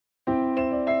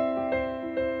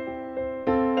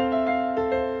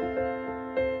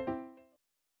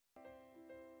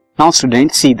Now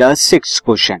students, see the sixth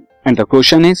question. And the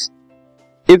question is,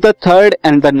 if the third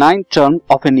and the ninth term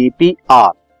of an AP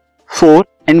are 4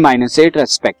 and -8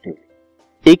 respectively.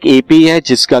 एक AP है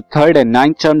जिसका third and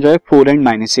ninth term जो है 4 and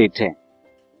 -8 है.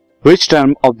 Which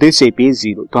term of this AP is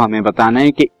 0? तो हमें बताना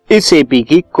है कि इस AP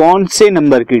की कौन से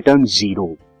नंबर की टर्म 0,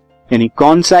 यानी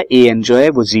कौन सा an जो है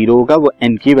वो 0 होगा, वो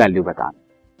n की वैल्यू बताना.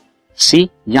 सी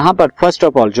यहां पर फर्स्ट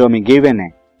ऑफ ऑल जो हमें गिवन है,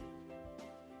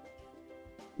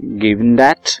 गिवन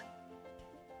दैट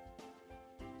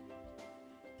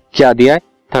क्या दिया है,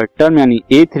 थर्ड टर्म यानी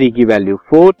A3 की value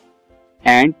 4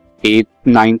 and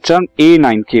ninth term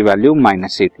A9 की वैल्यू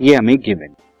 -8, ये हमें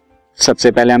गिवन.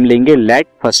 सबसे पहले हम लेंगे लेट,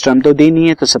 फर्स्ट टर्म तो दी नहीं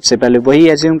है तो सबसे पहले वही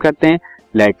एज्यूम करते हैं.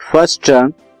 Let first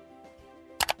term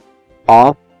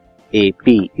of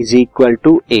AP is equal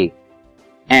to A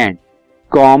and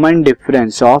common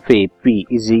difference of AP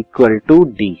is equal to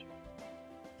D.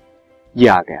 ये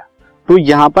आ गया. तो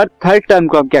यहां पर थर्ड टर्म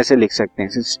को हम कैसे लिख सकते हैं,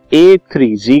 since A3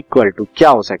 is equal to क्या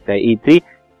हो सकता है, E3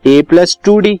 A plus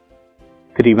 2D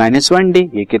 3 minus 1D,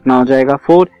 ये कितना हो जाएगा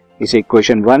 4. इसे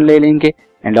इक्वेशन 1 ले लेंगे.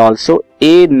 एंड ऑल्सो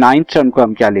A9 टर्म को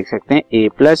हम क्या लिख सकते हैं, A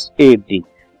प्लस 8D,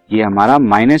 ये हमारा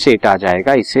 -8 आ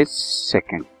जाएगा, इसे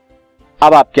सेकंड.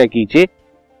 अब आप क्या कीजिए,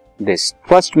 दिस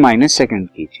फर्स्ट माइनस सेकंड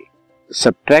कीजिए,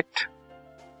 सब्ट्रैक्ट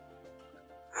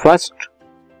फर्स्ट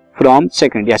फ्रॉम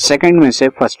सेकंड, या सेकंड में से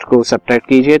फर्स्ट को सब्ट्रैक्ट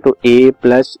कीजिए. तो A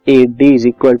plus 8D is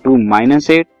equal to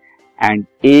 -8 and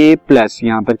A plus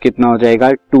यहाँ पर कितना हो जाएगा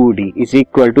 2D is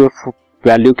equal to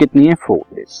value कितनी है 4.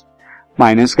 दिस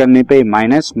माइनस करने पे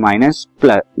minus minus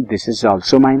plus, this is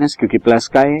also minus क्योंकि प्लस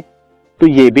का है, तो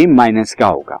ये भी माइनस का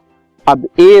होगा. अब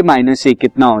A माइनस A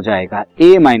कितना हो जाएगा,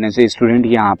 A माइनस A स्टूडेंट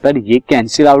यहाँ पर ये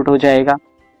कैंसिल आउट हो जाएगा.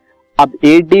 अब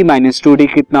 8D माइनस 2D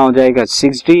कितना हो जाएगा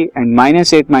 6D and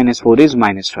 -8 - 4 is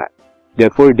 -12.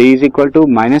 Therefore D is equal to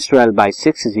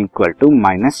 -12/6 is equal to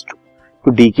 -2.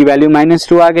 तो D की वैल्यू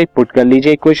 -2 आ गई. पुट कर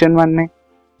लीजिए इक्वेशन 1 में.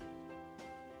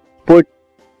 Put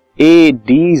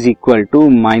AD is equal to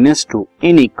 -2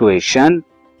 in equation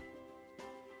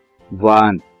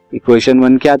 1. Equation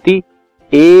 1 क्या थी,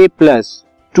 A प्लस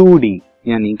 2D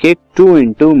यानी कि 2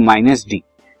 इंटू -D,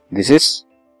 दिस इज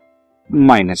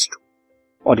 -2.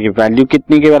 और ये वैल्यू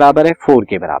कितने के बराबर है, 4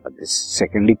 के बराबर.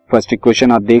 सेकेंड फर्स्ट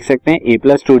इक्वेशन आप देख सकते हैं, A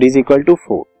plus 2D is equal to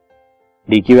 4.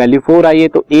 D की वैल्यू 4 आई है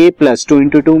तो A plus 2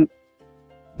 into 2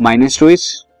 -2 is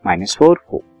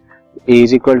 -4. A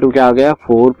is equal to क्या आ गया,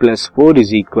 4 प्लस 4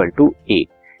 इज इक्वल टू 8.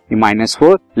 ये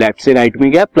 -4 लेफ्ट से राइट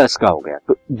में गया, प्लस का हो गया,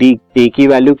 तो D A की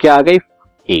वैल्यू क्या आ गई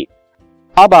 8.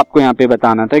 अब आपको यहाँ पे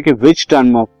बताना था कि which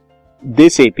term of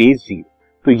this AP is 0.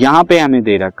 तो यहाँ पे हमें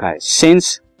दे रखा है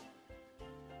सिंस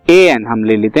an हम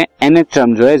ले लेते हैं, nth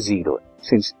टर्म जो है 0 है.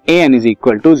 Since an is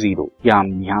equal to 0, या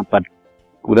हम यहाँ पर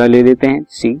पूरा ले लेते हैं.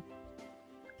 सी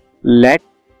late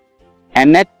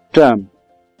nth term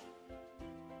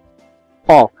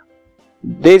of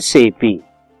this AP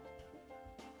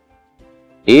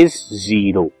is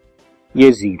 0,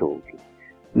 ये 0 होगी.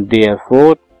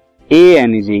 Therefore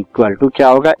an is equal to क्या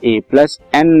होगा, A प्लस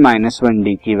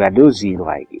n-1D की वैल्यू 0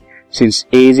 आएगी. Since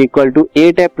A is equal to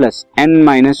 8 है प्लस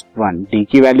n-1, D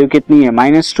की वैल्यू कितनी है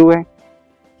 -2 है,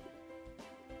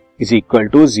 इज इक्वल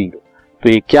टू 0. तो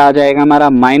ये क्या आ जाएगा हमारा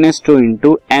 -2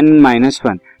 इंटू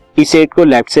n-1. इस 8 को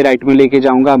लेफ्ट से राइट में लेके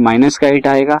जाऊंगा, माइनस का 8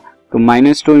 आएगा, तो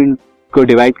 -2 को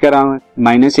डिवाइड कराओ,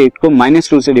 -8 को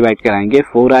 -2 से डिवाइड कराएंगे,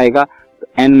 4 आएगा. तो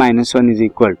n-1 is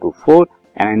equal to 4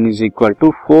 and n is equal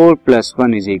to 4 plus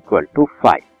 1 is equal to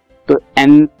 5. तो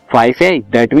n 5 है,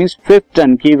 दैट मीन्स फिफ्थ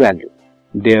टर्म की value.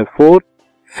 Therefore,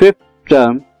 fifth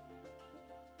term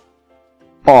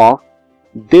of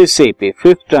this AP,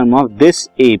 fifth term of this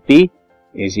AP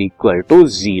is equal to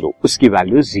 0. उसकी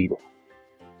value 0.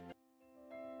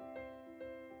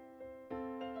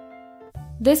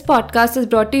 This podcast is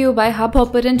brought to you bye hub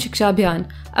hopper and शिक्षा अभियान.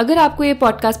 अगर आपको ये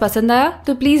podcast पसंद आया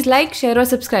तो प्लीज़ लाइक, शेयर और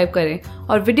सब्सक्राइब करें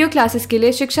और वीडियो क्लासेस के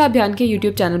लिए शिक्षा अभियान के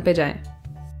YouTube चैनल पर जाएं.